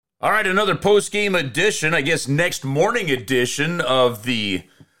All right, another post-game edition, I guess next morning edition of the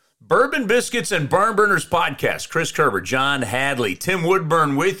Bourbon Biscuits and Barn Burners podcast. Chris Kerber, John Hadley, Tim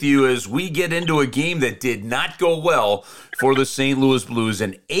Woodburn with you as we get into a game that did not go well for the St. Louis Blues.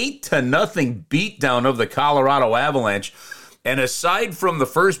 An 8-0 beatdown of the Colorado Avalanche. And aside from the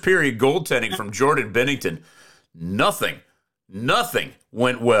first period goaltending from Jordan Binnington, nothing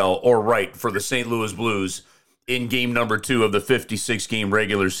went well or right for the St. Louis Blues in game number 2 of the 56-game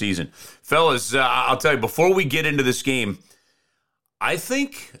regular season. Fellas, I'll tell you, before we get into this game, I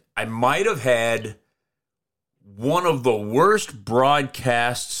think I might have had one of the worst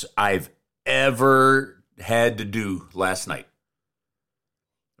broadcasts I've ever had to do last night.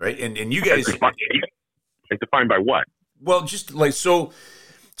 Right? And you guys... Defined by what? Well, just like, so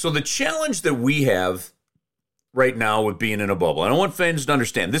the challenge that we have right now with being in a bubble, I don't want fans to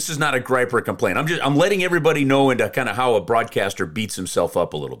understand, this is not a gripe or a complaint. I'm letting everybody know into kind of how a broadcaster beats himself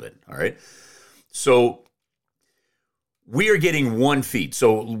up a little bit, all right? So we are getting one feed.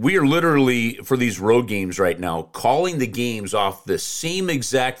 So we are literally, for these road games right now, calling the games off the same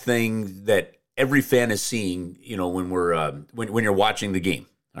exact thing that every fan is seeing, you know, when we're when you're watching the game,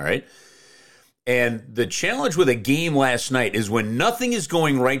 all right? And the challenge with a game last night is when nothing is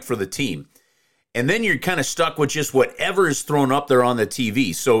going right for the team, and then you're kind of stuck with just whatever is thrown up there on the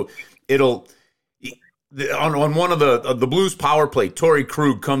TV. So it'll, on one of the Blues power play, Torrey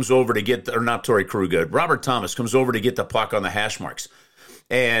Krug comes over to get, or not Torrey Krug, Robert Thomas comes over to get the puck on the hash marks.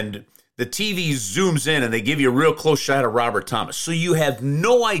 And the TV zooms in and they give you a real close shot of Robert Thomas. So you have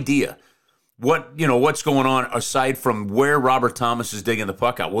no idea what's going on aside from where Robert Thomas is digging the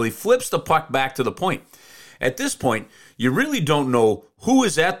puck out. Well, he flips the puck back to the point. At this point, you really don't know who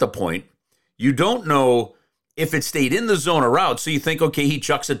is at the point. You don't know if it stayed in the zone or out. So you think, okay, he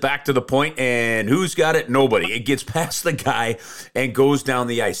chucks it back to the point, and who's got it? Nobody. It gets past the guy and goes down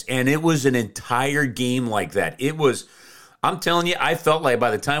the ice. And it was an entire game like that. It was, I'm telling you, I felt like by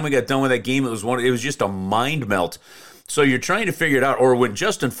the time we got done with that game, it was just a mind melt. So you're trying to figure it out. Or when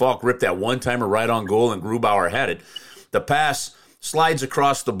Justin Falk ripped that one-timer right on goal and Grubauer had it, the pass slides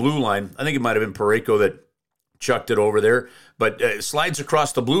across the blue line. I think it might have been Parayko that chucked it over there, but slides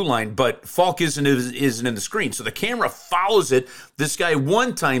across the blue line, but Falk isn't in the screen. So the camera follows it. This guy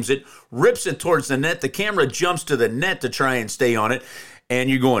one-times it, rips it towards the net. The camera jumps to the net to try and stay on it,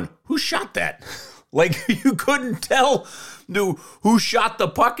 and you're going, who shot that? Like, you couldn't tell who shot the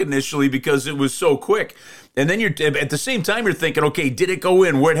puck initially because it was so quick. And then you're at the same time you're thinking, okay, did it go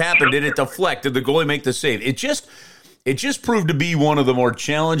in? What happened? Did it deflect? Did the goalie make the save? It just proved to be one of the more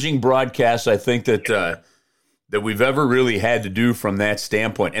challenging broadcasts I think that we've ever really had to do from that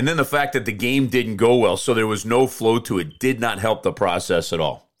standpoint. And then the fact that the game didn't go well, so there was no flow to it, did not help the process at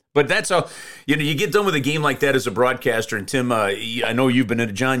all. But that's how, you get done with a game like that as a broadcaster. And Tim, I know you've been in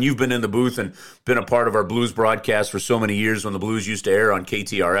the booth and been a part of our Blues broadcast for so many years when the Blues used to air on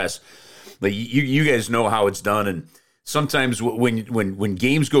KTRS. Like you guys know how it's done. And sometimes when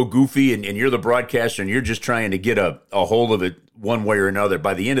games go goofy and you're the broadcaster and you're just trying to get a hold of it one way or another,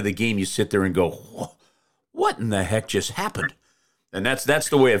 by the end of the game, you sit there and go, whoa, what in the heck just happened? And that's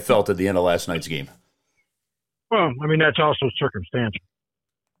the way it felt at the end of last night's game. Well, I mean, that's also circumstantial.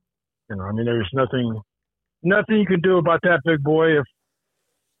 There's nothing you can do about that, big boy. If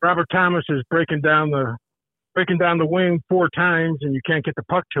Robert Thomas is breaking down the wing 4 times and you can't get the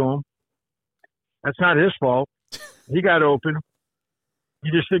puck to him, that's not his fault. He got open.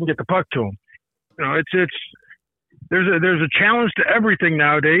 You just didn't get the puck to him. There's a challenge to everything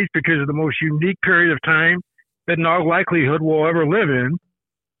nowadays because of the most unique period of time that in all likelihood we'll ever live in.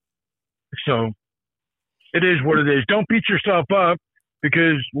 So it is what it is. Don't beat yourself up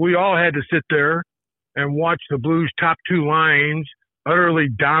because we all had to sit there and watch the Blues' top 2 lines utterly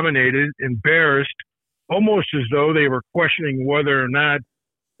dominated, embarrassed, almost as though they were questioning whether or not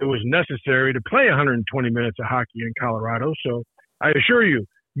it was necessary to play 120 minutes of hockey in Colorado. So I assure you,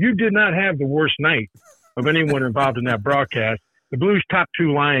 you did not have the worst night of anyone involved in that broadcast. The Blues' top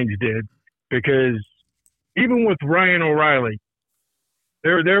 2 lines did, because even with Ryan O'Reilly,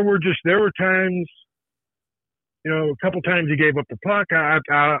 there were times, a couple times he gave up the puck.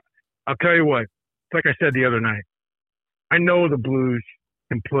 I'll tell you what, like I said the other night, I know the Blues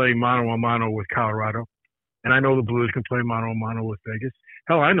can play mano-a-mano with Colorado, and I know the Blues can play mano-a-mano with Vegas.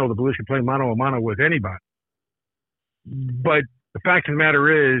 Hell, I know the Blues can play mano-a-mano with anybody. But the fact of the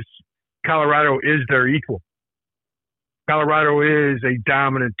matter is, Colorado is their equal. Colorado is a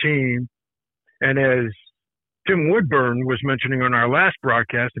dominant team. And as Tim Woodburn was mentioning on our last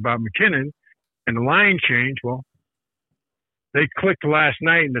broadcast about McKinnon and the line change, well, they clicked last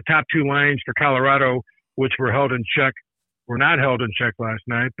night, and the top 2 lines for Colorado, which were held in check, were not held in check last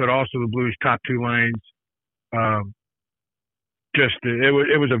night, but also the Blues' top two lines.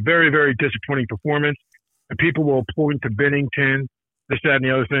 It was a very, very disappointing performance. And people will point to Bennington, this, that, and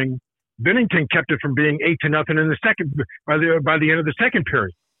the other thing. Bennington kept it from being 8-0 in the second by the end of the second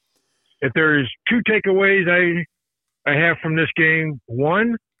period. If there's two takeaways I have from this game,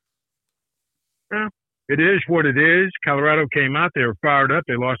 one, it is what it is. Colorado came out, they were fired up,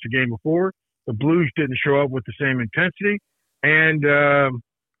 they lost the game before. The Blues didn't show up with the same intensity, and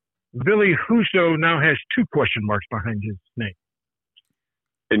Billy Husso now has two question marks behind his name.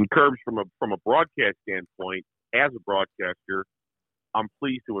 And Curbs, from a broadcast standpoint, as a broadcaster, I'm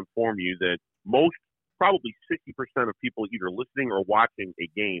pleased to inform you that probably 60% of people either listening or watching a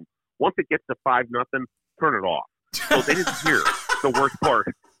game, once it gets to 5-0, turn it off. So they didn't hear the worst part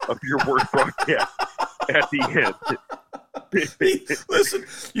of your worst broadcast at the end. Listen,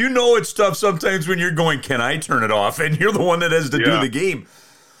 you know it's tough sometimes when you're going, can I turn it off? And you're the one that has to do the game.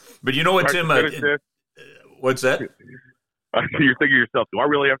 But you know what, Tim? What's that? You're thinking to yourself, do I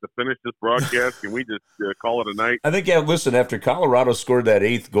really have to finish this broadcast? Can we just call it a night? I think, listen, after Colorado scored that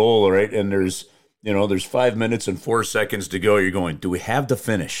 8th goal, right, and there's 5 minutes and 4 seconds to go, you're going, do we have to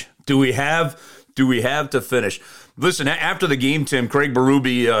finish? Do we have to finish? Listen, after the game, Tim, Craig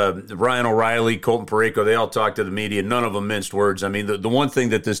Berube, Ryan O'Reilly, Colton Parayko, they all talked to the media. None of them minced words. I mean, the one thing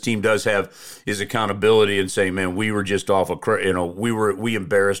that this team does have is accountability and saying, man, we were just off we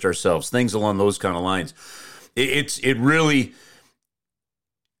embarrassed ourselves, things along those kind of lines. It really,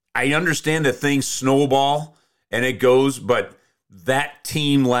 I understand that things snowball and it goes, but that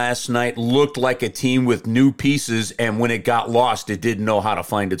team last night looked like a team with new pieces, and when it got lost, it didn't know how to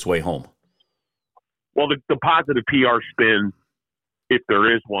find its way home. Well, the positive PR spin, if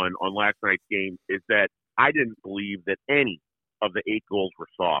there is one, on last night's game is that I didn't believe that any of the 8 goals were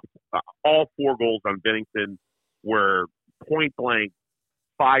soft. All 4 goals on Bennington were point-blank,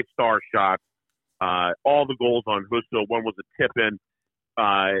 5-star shots. All the goals on Husso, one was a tip-in.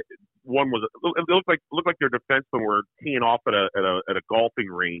 One was it looked like their defensemen were teeing off at a golfing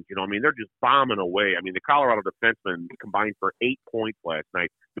range. You know, I mean, they're just bombing away. I mean, the Colorado defensemen combined for 8 points last night.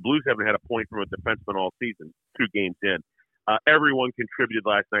 The Blues haven't had a point from a defenseman all season, 2 games in. Everyone contributed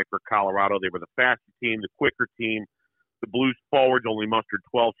last night for Colorado. They were the faster team, the quicker team. The Blues forwards only mustered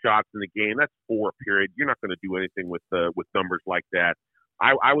 12 shots in the game. That's 4 period. You're not going to do anything with numbers like that.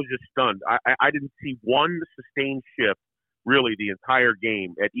 I was just stunned. I didn't see one sustained shift really the entire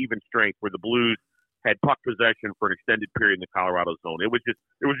game at even strength where the Blues had puck possession for an extended period in the Colorado zone. It was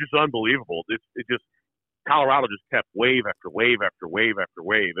just unbelievable. Colorado just kept wave after wave after wave after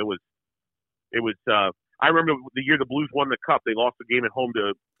wave. It was I remember the year the Blues won the Cup, they lost the game at home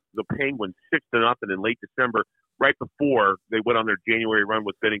to the Penguins 6-0 in late December, right before they went on their January run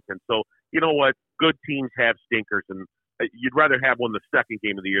with Bennington. So you know what? Good teams have stinkers, and you'd rather have won the second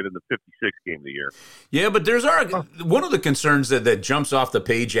game of the year than the 56th game of the year. Yeah, but there's one of the concerns that jumps off the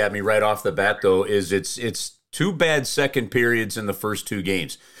page at me right off the bat, though, is it's 2 bad second periods in the first 2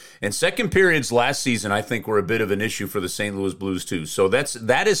 games. And second periods last season, I think, were a bit of an issue for the St. Louis Blues, too. So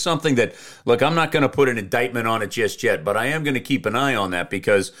that is something that, look, I'm not going to put an indictment on it just yet, but I am going to keep an eye on that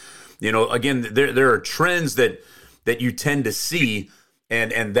because, again, there are trends that you tend to see,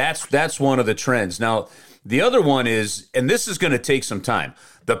 and that's one of the trends. Now, the other one is, and this is going to take some time,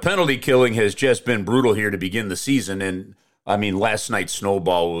 the penalty killing has just been brutal here to begin the season. And I mean, last night's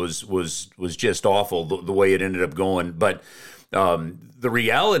snowball was just awful the way it ended up going. But the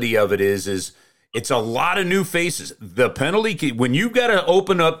reality of it is it's a lot of new faces. The penalty, when you've got to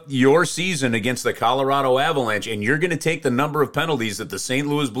open up your season against the Colorado Avalanche and you're going to take the number of penalties that the St.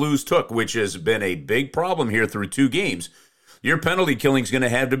 Louis Blues took, which has been a big problem here through 2 games, your penalty killing is going to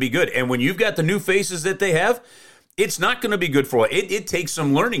have to be good. And when you've got the new faces that they have, it's not going to be good for it. It takes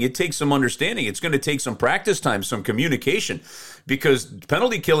some learning. It takes some understanding. It's going to take some practice time, some communication, because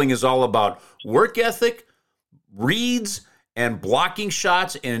penalty killing is all about work ethic, reads, and blocking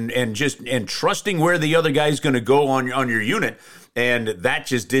shots and trusting where the other guy's going to go on your unit. And that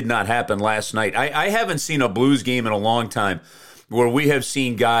just did not happen last night. I haven't seen a Blues game in a long time where we have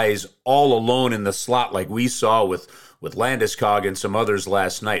seen guys all alone in the slot like we saw with Landeskog and some others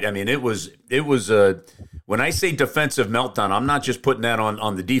last night. I mean, it was when I say defensive meltdown, I'm not just putting that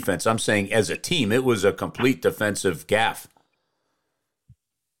on the defense. I'm saying as a team, it was a complete defensive gaffe.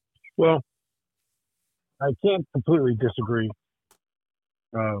 Well, I can't completely disagree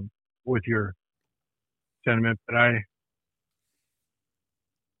with your sentiment, but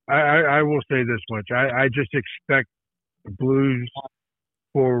I will say this much. I just expect the Blues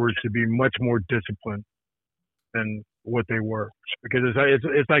forwards to be much more disciplined than what they were, because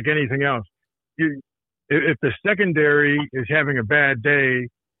it's like anything else. if the secondary is having a bad day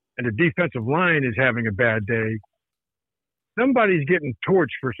and the defensive line is having a bad day, somebody's getting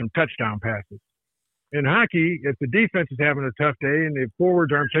torched for some touchdown passes. In hockey, if the defense is having a tough day and the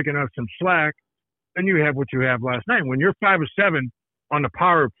forwards aren't picking up some slack, then you have what you have last night. When you're 5 of 7 on the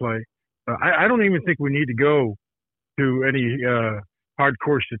power play, I don't even think we need to go to any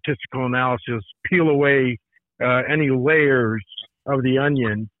hardcore statistical analysis, peel away any layers of the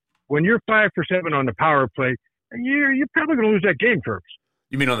onion. When you're 5 for 7 on the power play, you're probably going to lose that game, Kirk.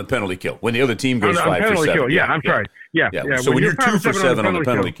 You mean on the penalty kill when the other team goes on 5 for 7? Kill. Yeah, I'm sorry. Yeah. So when you're 2 for 7 on the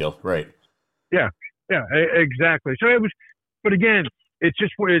penalty kill, right? Yeah, exactly. So it was, but again, it's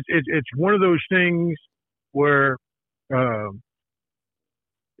just it's one of those things where one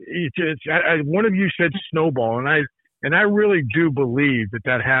of you said snowball, and I really do believe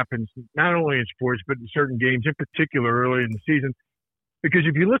that happens not only in sports but in certain games, in particular early in the season. Because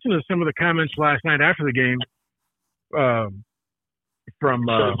if you listen to some of the comments last night after the game, from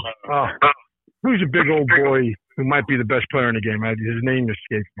who's a big old boy who might be the best player in the game? His name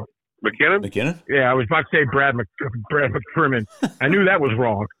escapes me. McKinnon? Yeah, I was about to say Brad McCrimmon. I knew that was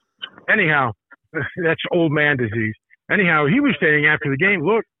wrong. Anyhow, that's old man disease. Anyhow, he was saying after the game,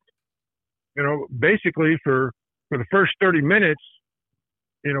 look, basically for the first 30 minutes,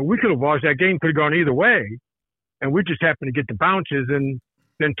 we could have lost that game, could have gone either way, and we just happened to get the bounces and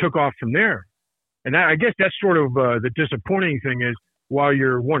then took off from there. And I guess that's sort of the disappointing thing is, while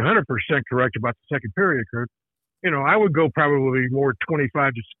you're 100% correct about the second period, Kurt, I would go probably more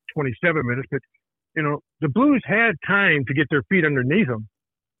 25 to 27 minutes, but, the Blues had time to get their feet underneath them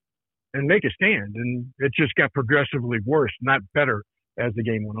and make a stand, and it just got progressively worse, not better, as the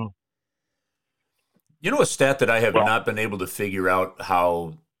game went on. A stat that I have not been able to figure out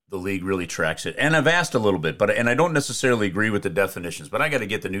how the league really tracks it, and I've asked a little bit, and I don't necessarily agree with the definitions, but I got to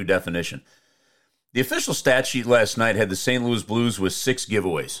get the new definition. The official stat sheet last night had the St. Louis Blues with 6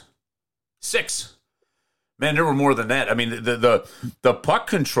 giveaways. 6. Man, there were more than that. I mean, the puck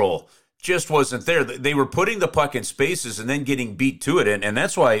control just wasn't there. They were putting the puck in spaces and then getting beat to it, and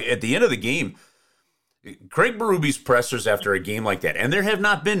that's why at the end of the game, Craig Berube's pressers after a game like that, and there have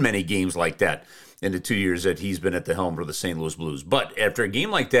not been many games like that in the 2 years that he's been at the helm for the St. Louis Blues. But after a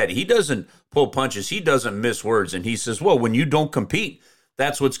game like that, he doesn't pull punches. He doesn't miss words, and he says, well, when you don't compete,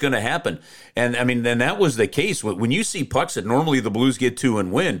 that's what's going to happen. And, then that was the case. When you see pucks that normally the Blues get to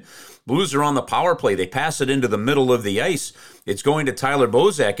and win, Blues are on the power play. They pass it into the middle of the ice. It's going to Tyler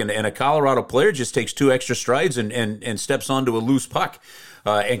Bozak, and a Colorado player just takes 2 extra strides and steps onto a loose puck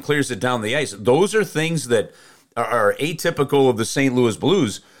and clears it down the ice. Those are things that are atypical of the St. Louis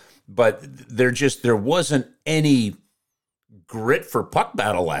Blues, but there wasn't any grit for puck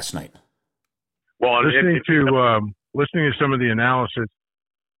battle last night. Well, listening to some of the analysis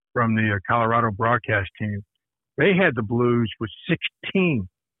from the Colorado broadcast team, they had the Blues with 16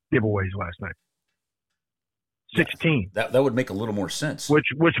 giveaways last night. 16. Yeah, that would make a little more sense. Which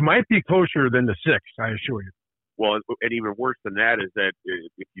might be closer than the 6, I assure you. Well, and even worse than that is that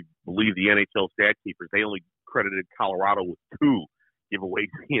if you believe the NHL stat keepers, they only credited Colorado with 2 giveaways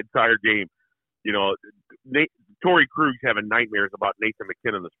the entire game. Torrey Krug's having nightmares about Nathan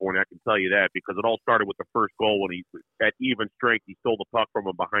McKinnon this morning. I can tell you that, because it all started with the first goal when he, at even strength, he stole the puck from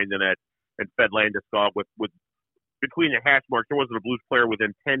him behind the net and fed Landeskog with between the hash marks. There wasn't a Blues player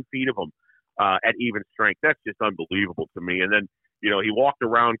within 10 feet of him at even strength. That's just unbelievable to me. And then, he walked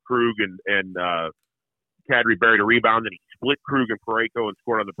around Krug and Kadri buried a rebound, and he split Krug and Parayko and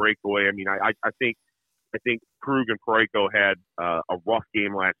scored on the breakaway. I mean, I think Krug and Parayko had a rough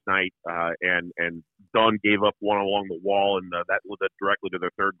game last night, and Dunn gave up one along the wall, and that led directly to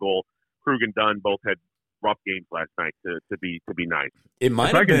their third goal. Krug and Dunn both had rough games last night to be nice. It might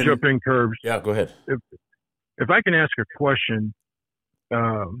if have I can been, jump in, Curbs. Yeah, go ahead. If I can ask a question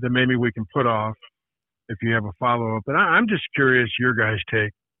that maybe we can put off if you have a follow-up, and I'm just curious your guys'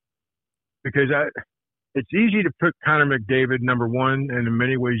 take, because it's easy to put Connor McDavid number 1, and in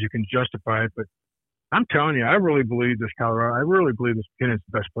many ways you can justify it, but I'm telling you, I really believe this McKinnon's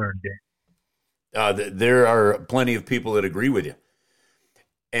the best player in the game. There are plenty of people that agree with you.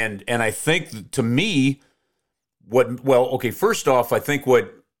 And I think, to me, first off, I think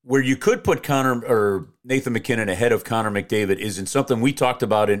where you could put Connor or Nathan McKinnon ahead of Connor McDavid is in something we talked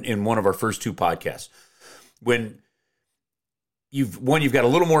about in one of our first 2 podcasts. When you've got a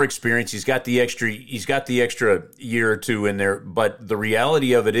little more experience, he's got the extra year or 2 in there, but the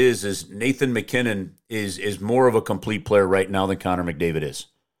reality of it is Nathan McKinnon is more of a complete player right now than Connor McDavid is.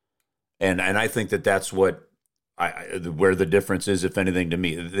 And I think that's what where the difference is, if anything, to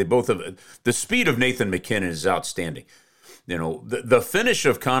me. They both have the speed of Nathan McKinnon is outstanding. The finish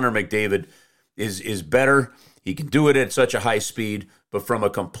of Connor McDavid is better. He can do it at such a high speed. But from a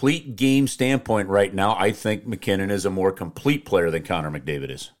complete game standpoint right now, I think McKinnon is a more complete player than Connor McDavid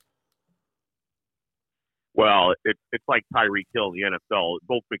is. Well, it's like Tyreek Hill in the NFL.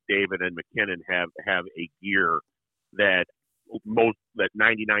 Both McDavid and McKinnon have a gear that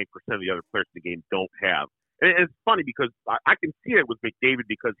 99% of the other players in the game don't have. And it's funny because I can see it with McDavid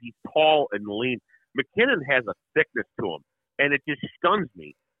because he's tall and lean. McKinnon has a thickness to him, and it just stuns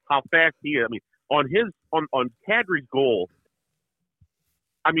me how fast he is. I mean, on Kadri's goal,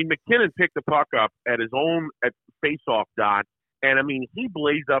 I mean, McKinnon picked the puck up at his own face-off dot, and I mean, he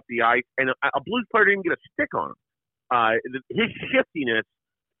blazed up the ice, and a Blues player didn't get a stick on him. His shiftiness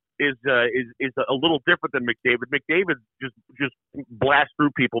is a little different than McDavid. McDavid just blasts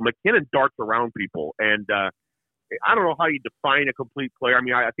through people. McKinnon darts around people, and I don't know how you define a complete player. I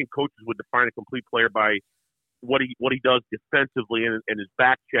mean, I think coaches would define a complete player by what he does defensively and his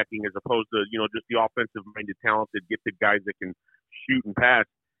back checking, as opposed to just the offensive minded, talented, gifted guys that can shoot and pass.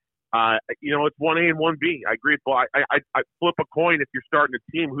 It's 1A and 1B. I agree. I flip a coin if you're starting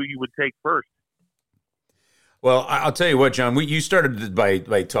a team who you would take first. Well, I'll tell you what, John. You started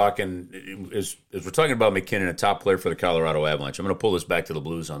by talking as we're talking about McKinnon, a top player for the Colorado Avalanche. I'm going to pull this back to the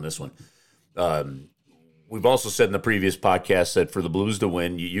Blues on this one. We've also said in the previous podcast that for the Blues to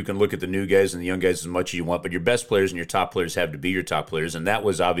win, you can look at the new guys and the young guys as much as you want, but your best players and your top players have to be your top players, and that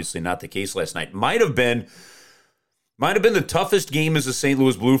was obviously not the case last night. Might have been the toughest game as a St.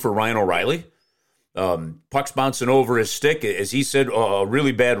 Louis Blue for Ryan O'Reilly. Puck's bouncing over his stick, as he said, a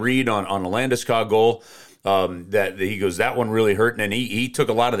really bad read on a Landeskog goal. That he goes, that one really hurt, and he took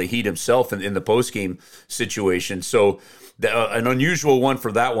a lot of the heat himself in the postgame situation. So an unusual one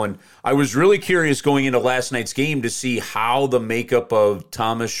for that one. I was really curious going into last night's game to see how the makeup of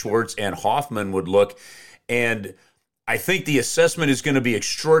Thomas, Schwartz, and Hoffman would look, and I think the assessment is going to be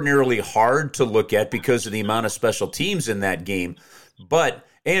extraordinarily hard to look at because of the amount of special teams in that game, but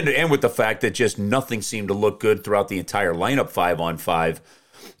and with the fact that just nothing seemed to look good throughout the entire lineup 5-on-5.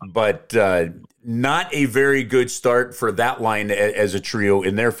 But not a very good start for that line as a trio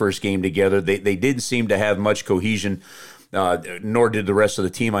in their first game together. They didn't seem to have much cohesion, nor did the rest of the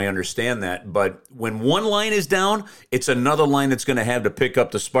team. I understand that. But when one line is down, it's another line that's going to have to pick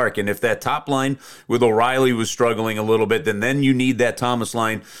up the spark. And if that top line with O'Reilly was struggling a little bit, then you need that Thomas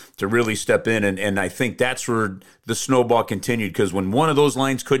line to really step in. And I think that's where the snowball continued, because when one of those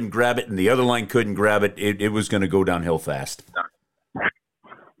lines couldn't grab it and the other line couldn't grab it, it was going to go downhill fast.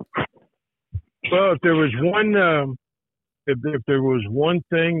 Well, if there was one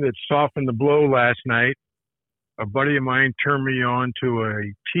thing that softened the blow last night, a buddy of mine turned me on to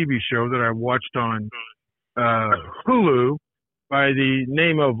a TV show that I watched on Hulu by the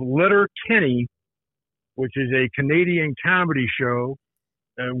name of Letterkenny, which is a Canadian comedy show,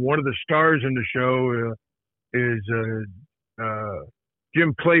 and one of the stars in the show is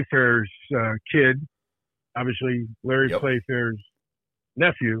Jim Playfair's kid, obviously Larry Playfair's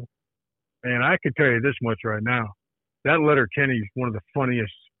nephew. And I can tell you this much right now. That Letterkenny is one of the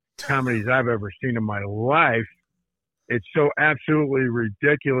funniest comedies I've ever seen in my life. It's so absolutely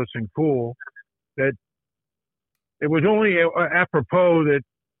ridiculous and cool that it was only apropos that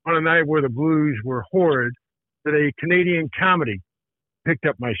on a night where the Blues were horrid that a Canadian comedy picked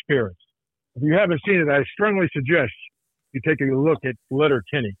up my spirits. If you haven't seen it, I strongly suggest you take a look at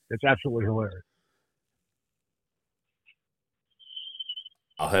Letterkenny. It's absolutely hilarious.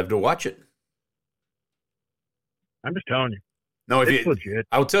 I'll have to watch it. I'm just telling you. No, it's legit.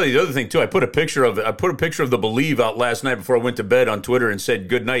 I'll tell you the other thing too. I put a picture of the Believe out last night before I went to bed on Twitter and said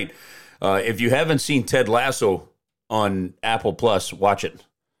good night. If you haven't seen Ted Lasso on Apple Plus, watch it.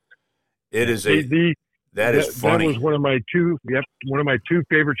 It is funny. That was one of my two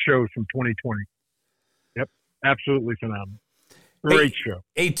favorite shows from 2020. Yep, absolutely phenomenal. Great show.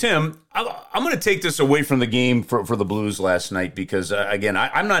 Hey Tim, I'm going to take this away from the game for the Blues last night because again,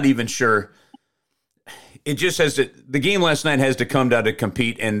 I'm not even sure. It just has to. The game last night has to come down to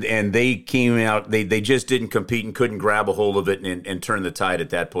compete, and they came out. They just didn't compete and couldn't grab a hold of it and turn the tide at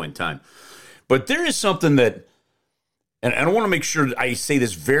that point in time. But there is something that, and I want to make sure I say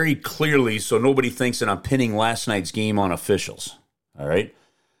this very clearly so nobody thinks that I'm pinning last night's game on officials. All right,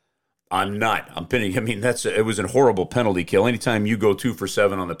 I'm not. I'm pinning. I mean, it was a horrible penalty kill. Anytime you go 2 for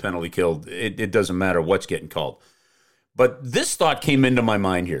 7 on the penalty kill, it doesn't matter what's getting called. But this thought came into my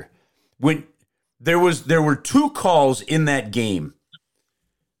mind here when. There were 2 calls in that game,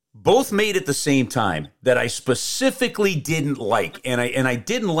 both made at the same time, that I specifically didn't like, and I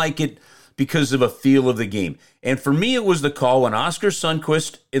didn't like it because of a feel of the game. And for me, it was the call when Oscar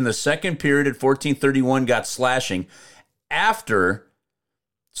Sundqvist in the second period at 14:31 got slashing after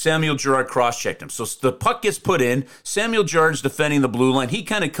Samuel Girard cross-checked him. So the puck gets put in. Samuel Girard's defending the blue line. He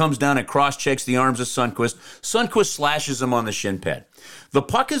kind of comes down and cross-checks the arms of Sundqvist. Sundqvist slashes him on the shin pad. The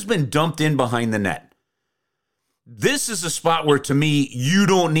puck has been dumped in behind the net. This is a spot where, to me, you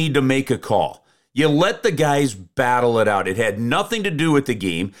don't need to make a call. You let the guys battle it out. It had nothing to do with the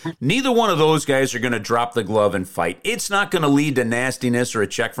game. Neither one of those guys are going to drop the glove and fight. It's not going to lead to nastiness or a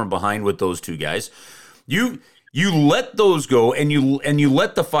check from behind with those two guys. You let those go, and you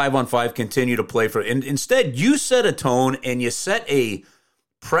let the 5-on-5 continue to play for. And instead, you set a tone and you set a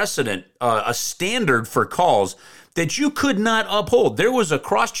precedent, a standard for calls that you could not uphold. There was a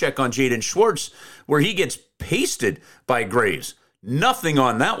cross-check on Jaden Schwartz where he gets pasted by Graves. Nothing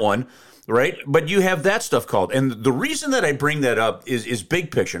on that one, right? But you have that stuff called. And the reason that I bring that up is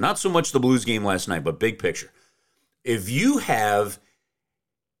big picture. Not so much the Blues game last night, but big picture. If you have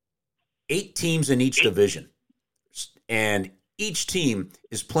 8 teams in each division, and each team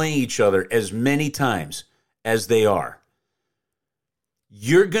is playing each other as many times as they are,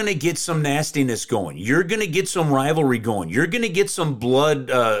 you're going to get some nastiness going. You're going to get some rivalry going. You're going to get some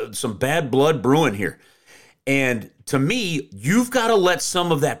blood, some bad blood brewing here. And to me, you've got to let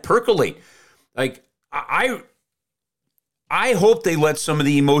some of that percolate. Like, I hope they let some of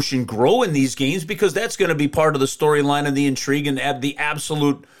the emotion grow in these games, because that's going to be part of the storyline and the intrigue and the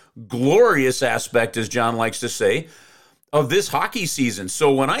absolute glorious aspect, as John likes to say, of this hockey season.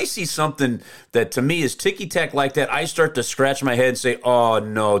 So when I see something that to me is ticky-tack like that, I start to scratch my head and say, oh,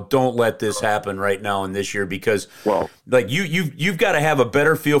 no, don't let this happen right now in this year, because like you've got to have a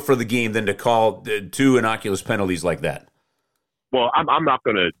better feel for the game than to call 2 innocuous penalties like that. Well, I'm not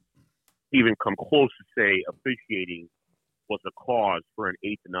going to even come close to say officiating was a cause for an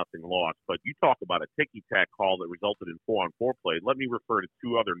 8-0 loss, but you talk about a ticky-tack call that resulted in 4-on-4 play. Let me refer to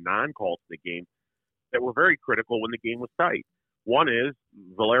 2 other non-calls in the game that were very critical when the game was tight. One is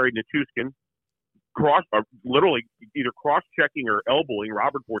Valeri Nichushkin literally either cross-checking or elbowing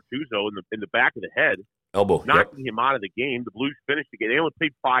Robert Bortuzzo in the back of the head, knocking him out of the game. The Blues finished the game. They only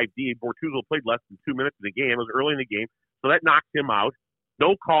played 5D. Bortuzzo played less than 2 minutes in the game. It was early in the game, so that knocked him out.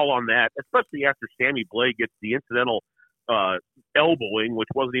 No call on that, especially after Sammy Blais gets the incidental elbowing, which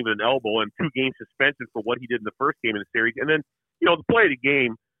wasn't even an elbow, and 2-game suspension for what he did in the first game in the series. And then, the play of the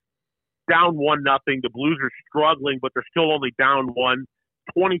game, down 1-0. The Blues are struggling, but they're still only down 1.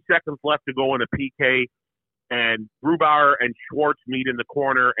 20 seconds left to go in a PK, and Grubauer and Schwartz meet in the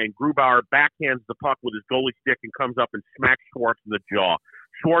corner, and Grubauer backhands the puck with his goalie stick and comes up and smacks Schwartz in the jaw.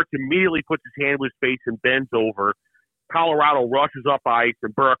 Schwartz immediately puts his hand with his face and bends over. Colorado rushes up ice,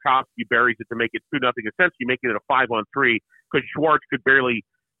 and Burakovsky buries it to make it 2-0, essentially making it a 5-on-3, because Schwartz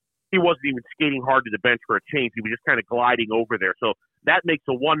he wasn't even skating hard to the bench for a change. He was just kind of gliding over there. So that makes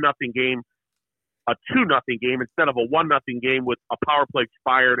a 1-0 game a 2-0 game instead of a 1-0 game with a power play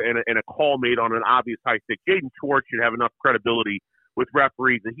expired and a call made on an obvious high stick. Jaden Schwartz should have enough credibility with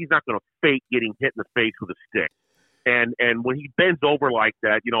referees that he's not going to fake getting hit in the face with a stick. And when he bends over like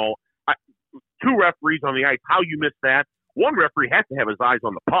that, 2 referees on the ice, how you miss that? One referee has to have his eyes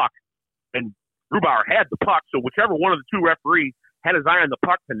on the puck, and Grubauer had the puck. So whichever one of the 2 referees had his eye on the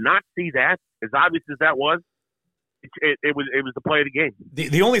puck to not see that, as obvious as that was, it was the play of the game.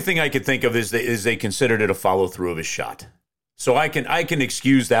 The only thing I could think of is they considered it a follow through of his shot. So I can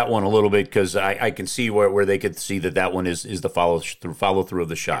excuse that one a little bit, because I can see where they could see that one is the follow through of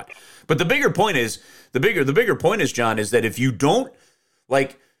the shot. But the bigger point is John, is that if you don't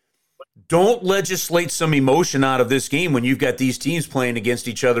legislate some emotion out of this game when you've got these teams playing against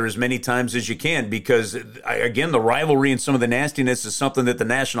each other as many times as you can, because, again, the rivalry and some of the nastiness is something that the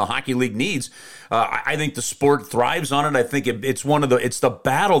National Hockey League needs. I think the sport thrives on it. I think it's the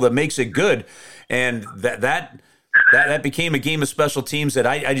battle that makes it good, and that became a game of special teams that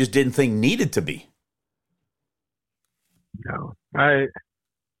I just didn't think needed to be. No,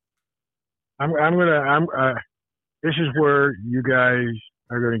 this is where you guys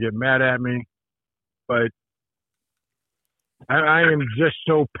are going to get mad at me, but I am just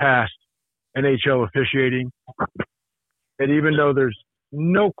so past NHL officiating that even though there's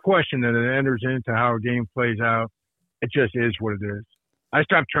no question that it enters into how a game plays out, it just is what it is. I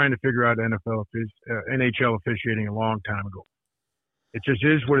stopped trying to figure out NHL officiating a long time ago. It just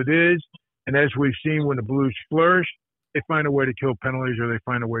is what it is, and as we've seen when the Blues flourish, they find a way to kill penalties or they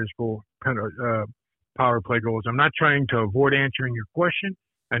find a way to score power play goals. I'm not trying to avoid answering your question.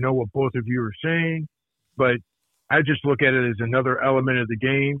 I know what both of you are saying, but I just look at it as another element of the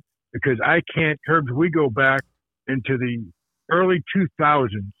game, because Herbs, we go back into the early 2000s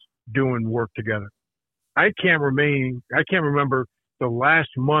doing work together. I can't remember the last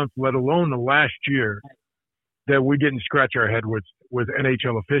month, let alone the last year, that we didn't scratch our head with with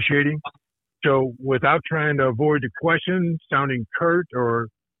NHL officiating. So without trying to avoid the question, sounding curt or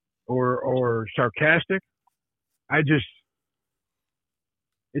sarcastic,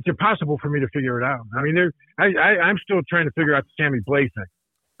 it's impossible for me to figure it out. I mean, I'm still trying to figure out the Sammy Blais thing.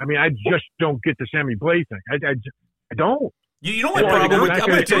 I mean, I just don't get the Sammy Blais thing. I don't. You know what problem? I'm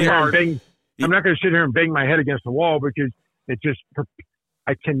going to tell you. I'm not going to sit here and bang my head against the wall because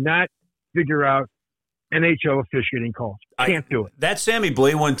I cannot figure out NHL officiating calls. Can't do it. That Sammy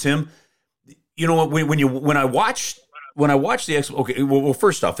Blais one, Tim. You know what? When I watch the okay. Well,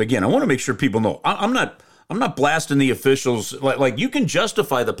 first off, again, I want to make sure people know I'm not blasting the officials. Like you can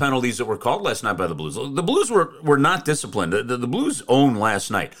justify the penalties that were called last night by the Blues. The Blues were not disciplined. The Blues owned last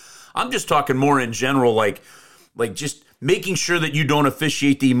night. I'm just talking more in general, like just making sure that you don't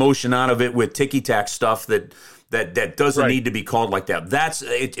officiate the emotion out of it with ticky-tack stuff that doesn't need to be called like that.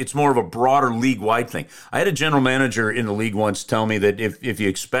 It's more of a broader league-wide thing. I had a general manager in the league once tell me that if you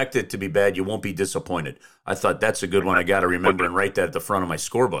expect it to be bad, you won't be disappointed. I thought that's a good one. I got to remember and write that at the front of my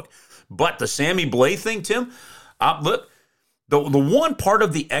scorebook. But the Sammy Blais thing, Tim, look, the one part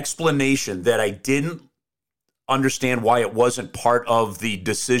of the explanation that I didn't understand why it wasn't part of the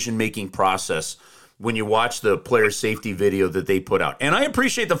decision-making process when you watch the player safety video that they put out. And I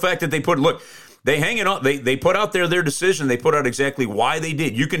appreciate the fact that they hang it on. They put out their decision. They put out exactly why they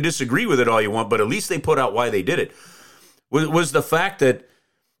did. You can disagree with it all you want, but at least they put out why they did it. Was the fact that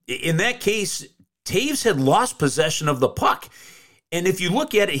in that case, Taves had lost possession of the puck. And if you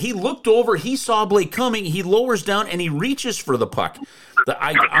look at it, he looked over, he saw Blake coming, he lowers down, and he reaches for the puck.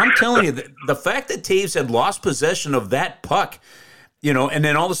 I'm telling you, the fact that Taves had lost possession of that puck, and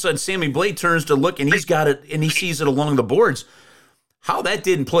then all of a sudden Sammy Blais turns to look, and he's got it, and he sees it along the boards. How that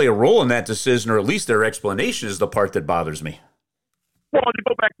didn't play a role in that decision, or at least their explanation, is the part that bothers me. Well, to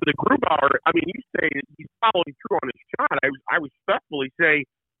go back to the Grubauer, I mean, you say he's following through on his shot. I respectfully say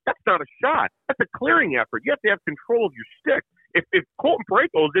that's not a shot. That's a clearing effort. You have to have control of your stick. If Colton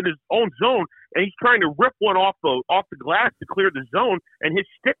Parayko is in his own zone and he's trying to rip one off the glass to clear the zone, and his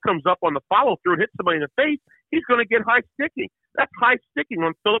stick comes up on the follow through and hits somebody in the face, he's going to get high sticking. That's high sticking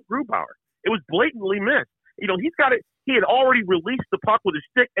on Philip Grubauer. It was blatantly missed. He's got it. He had already released the puck with his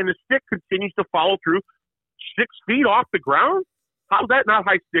stick, and the stick continues to follow through 6 feet off the ground. How's that not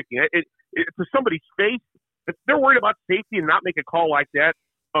high sticking? To somebody's face, if they're worried about safety and not make a call like that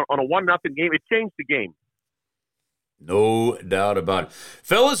on a 1-0 game, it changed the game. No doubt about it.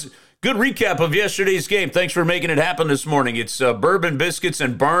 Fellas, good recap of yesterday's game. Thanks for making it happen this morning. It's Bourbon Biscuits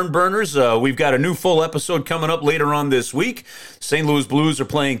and Barn Burners. We've got a new full episode coming up later on this week. St. Louis Blues are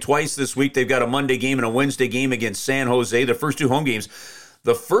playing twice this week. They've got a Monday game and a Wednesday game against San Jose. The first 2 home games.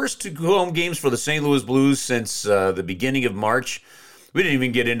 The first 2 home games for the St. Louis Blues since the beginning of March. We didn't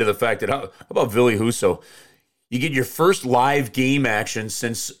even get into the fact that, how about Ville Husso? You get your first live game action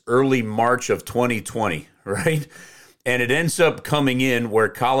since early March of 2020, right? And it ends up coming in where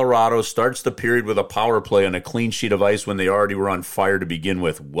Colorado starts the period with a power play on a clean sheet of ice when they already were on fire to begin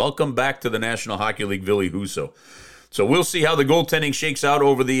with. Welcome back to the National Hockey League, Ville Husso. So we'll see how the goaltending shakes out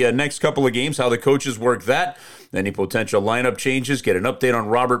over the next couple of games, how the coaches work that, any potential lineup changes, get an update on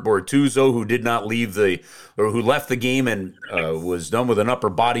Robert Bortuzzo, who left the game and was done with an upper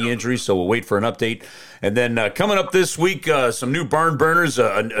body injury, so we'll wait for an update. And then coming up this week, some new barn burners,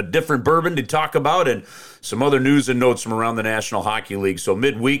 a different bourbon to talk about, and some other news and notes from around the National Hockey League. So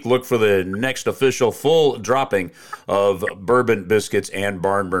midweek, look for the next official full dropping of Bourbon Biscuits and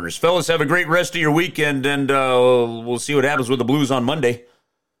Barn Burners. Fellas, have a great rest of your weekend, and we'll see what happens with the Blues on Monday.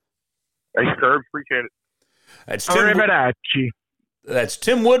 Thanks, Curb. Appreciate it. That's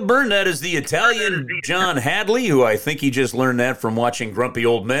Tim Woodburn. That is the Italian John Hadley, who I think he just learned that from watching Grumpy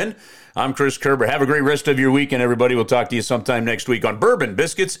Old Men. I'm Chris Kerber. Have a great rest of your weekend, everybody. We'll talk to you sometime next week on Bourbon,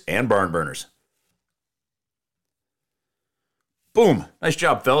 Biscuits, and Barn Burners. Boom. Nice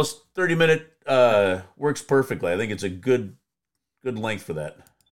job, fellas. 30-minute works perfectly. I think it's a good length for that.